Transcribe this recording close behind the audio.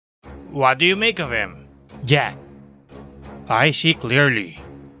What do you make of him, Jack? I see clearly.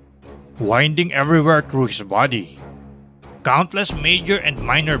 Winding everywhere through his body. Countless major and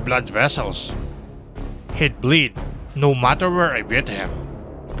minor blood vessels. He'd bleed no matter where I beat him.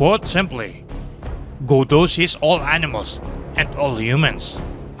 Put simply, Godo sees all animals and all humans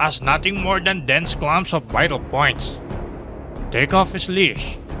as nothing more than dense clumps of vital points. Take off his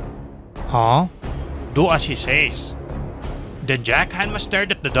leash. Huh? Do as he says. Then Jack Hanma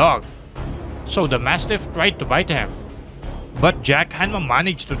stared at the dog. So the Mastiff tried to bite him. But Jack Hanma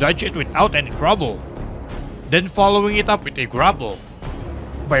managed to dodge it without any trouble. Then following it up with a grapple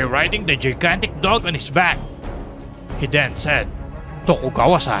by riding the gigantic dog on his back. He then said,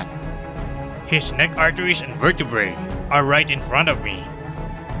 Tokugawa-san. His neck arteries and vertebrae are right in front of me.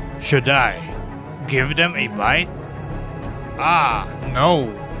 Should I give them a bite? Ah,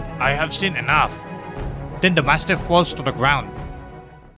 no. I have seen enough. Then the Mastiff falls to the ground